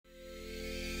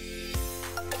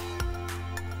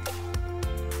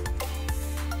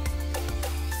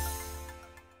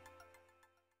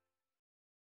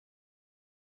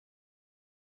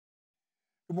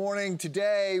Good morning.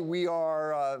 Today we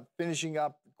are finishing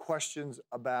up questions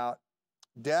about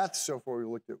death. So far we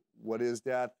looked at what is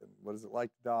death and what is it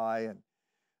like to die,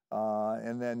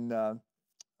 and then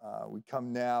we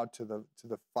come now to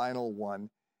the final one,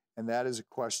 and that is a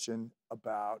question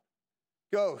about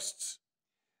ghosts.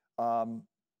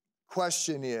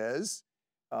 Question is,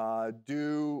 are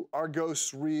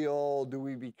ghosts real? Do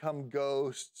we become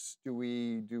ghosts? Do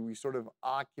we sort of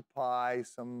occupy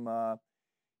some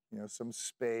some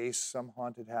space, some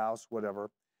haunted house, whatever?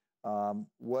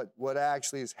 What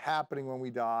actually is happening when we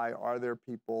die? Are there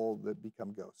people that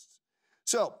become ghosts?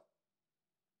 So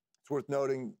it's worth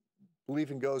noting,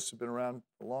 belief in ghosts have been around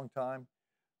for a long time.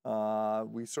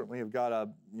 We certainly have got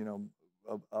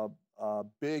a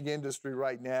big industry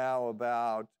right now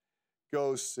about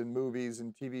ghosts and movies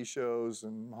and TV shows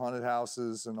and haunted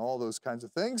houses and all those kinds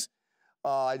of things.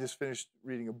 I just finished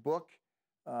reading a book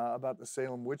about the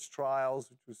Salem witch trials,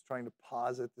 which was trying to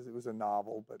posit that it was a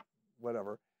novel, but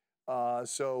whatever.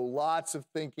 So lots of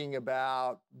thinking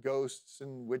about ghosts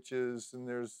and witches, and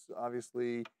there's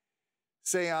obviously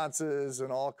seances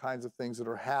and all kinds of things that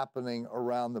are happening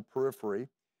around the periphery.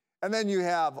 And then you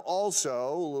have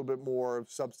also, a little bit more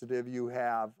substantive, you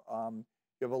have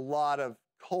a lot of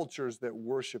cultures that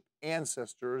worship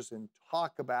ancestors and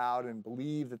talk about and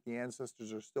believe that the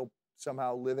ancestors are still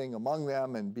somehow living among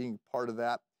them and being part of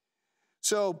that.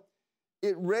 So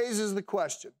it raises the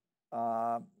question,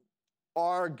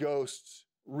 are ghosts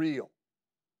real?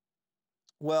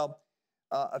 Well,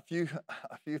 a few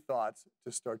thoughts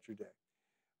to start your day.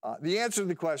 The answer to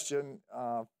the question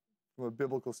from a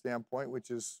biblical standpoint,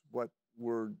 which is what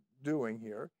we're doing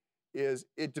here, is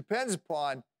it depends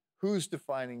upon who's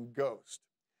defining ghost.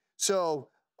 So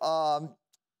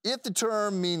if the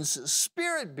term means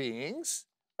spirit beings,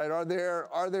 right, are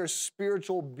there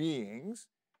spiritual beings?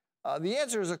 The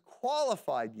answer is a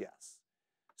qualified yes.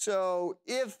 So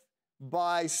if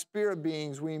by spirit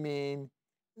beings we mean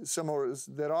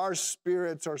that our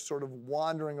spirits are sort of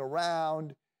wandering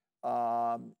around,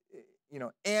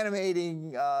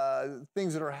 animating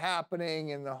things that are happening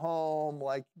in the home,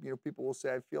 like people will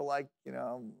say, I feel like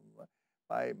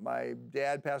my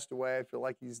dad passed away. I feel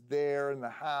like he's there in the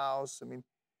house. I mean,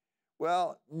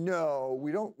 well, no,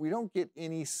 we don't get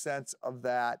any sense of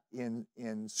that in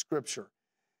Scripture.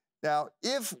 Now,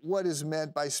 if what is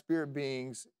meant by spirit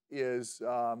beings is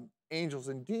angels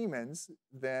and demons,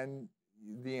 then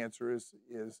the answer is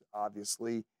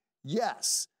obviously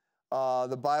yes.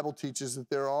 The Bible teaches that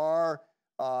there are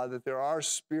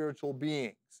spiritual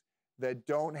beings that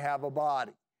don't have a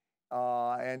body.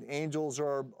 And angels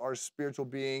are spiritual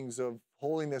beings of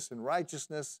holiness and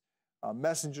righteousness,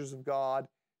 messengers of God.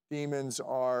 Demons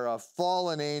are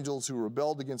fallen angels who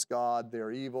rebelled against God.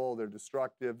 They're evil, they're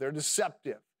destructive, they're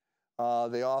deceptive.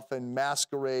 They often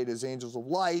masquerade as angels of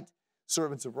light,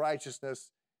 servants of righteousness.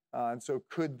 And so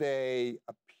could they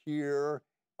appear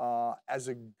as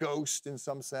a ghost in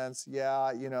some sense?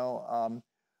 Yeah,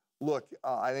 look,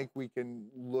 I think we can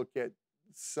look at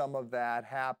some of that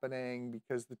happening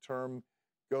because the term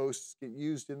ghosts get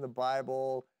used in the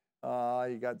Bible.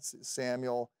 You got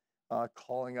Samuel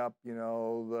calling up,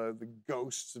 the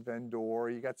ghosts of Endor.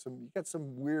 You got some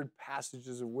weird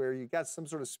passages of where you got some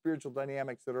sort of spiritual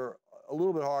dynamics that are a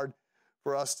little bit hard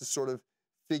for us to sort of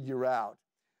figure out.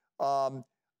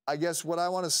 I guess what I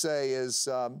want to say is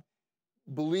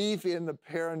belief in the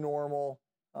paranormal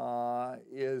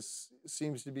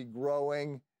seems to be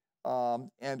growing.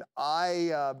 And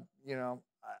I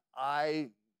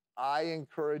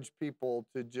encourage people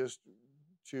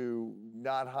to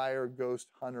not hire ghost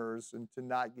hunters and to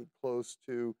not get close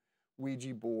to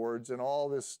Ouija boards and all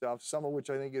this stuff. Some of which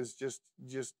I think is just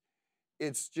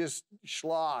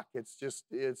schlock. It's just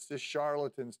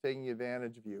charlatans taking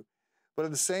advantage of you. But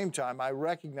at the same time, I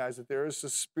recognize that there is a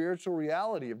spiritual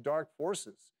reality of dark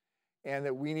forces, and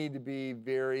that we need to be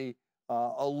very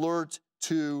alert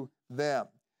to them.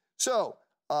 So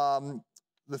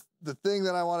the thing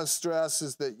that I want to stress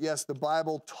is that, yes, the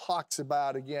Bible talks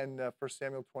about, again, 1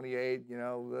 Samuel 28,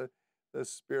 the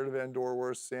spirit of Endor,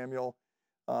 where Samuel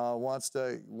wants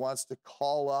to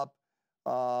call up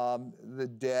the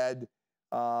dead.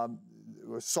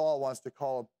 Saul wants to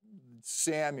call up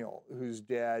Samuel, who's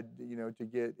dead, to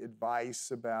get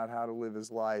advice about how to live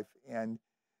his life. And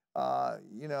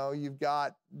you've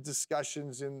got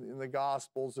discussions in the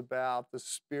Gospels about the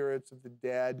spirits of the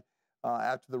dead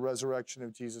after the resurrection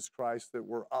of Jesus Christ that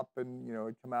were up and,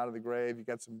 had come out of the grave. You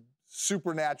got some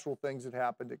supernatural things that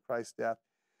happened at Christ's death.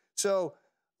 So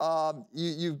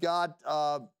you've got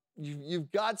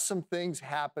some things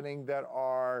happening that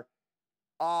are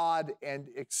odd and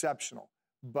exceptional.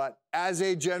 But as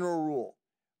a general rule,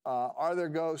 Are there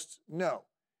ghosts? No,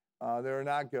 there are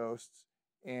not ghosts.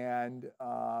 And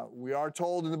we are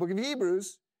told in the book of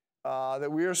Hebrews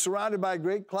that we are surrounded by a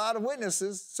great cloud of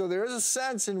witnesses. So there is a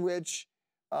sense in which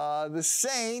the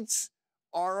saints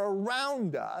are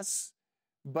around us,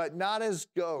 but not as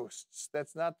ghosts.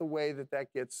 That's not the way that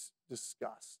that gets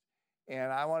discussed.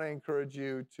 And I want to encourage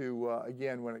you to,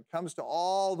 again, when it comes to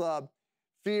all the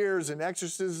fears and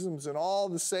exorcisms and all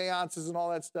the seances and all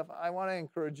that stuff, I want to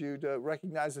encourage you to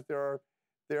recognize that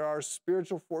there are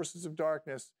spiritual forces of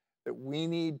darkness that we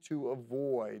need to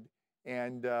avoid.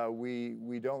 And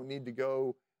we don't need to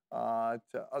go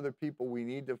to other people. We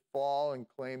need to fall and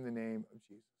claim the name of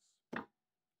Jesus.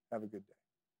 Have a good day.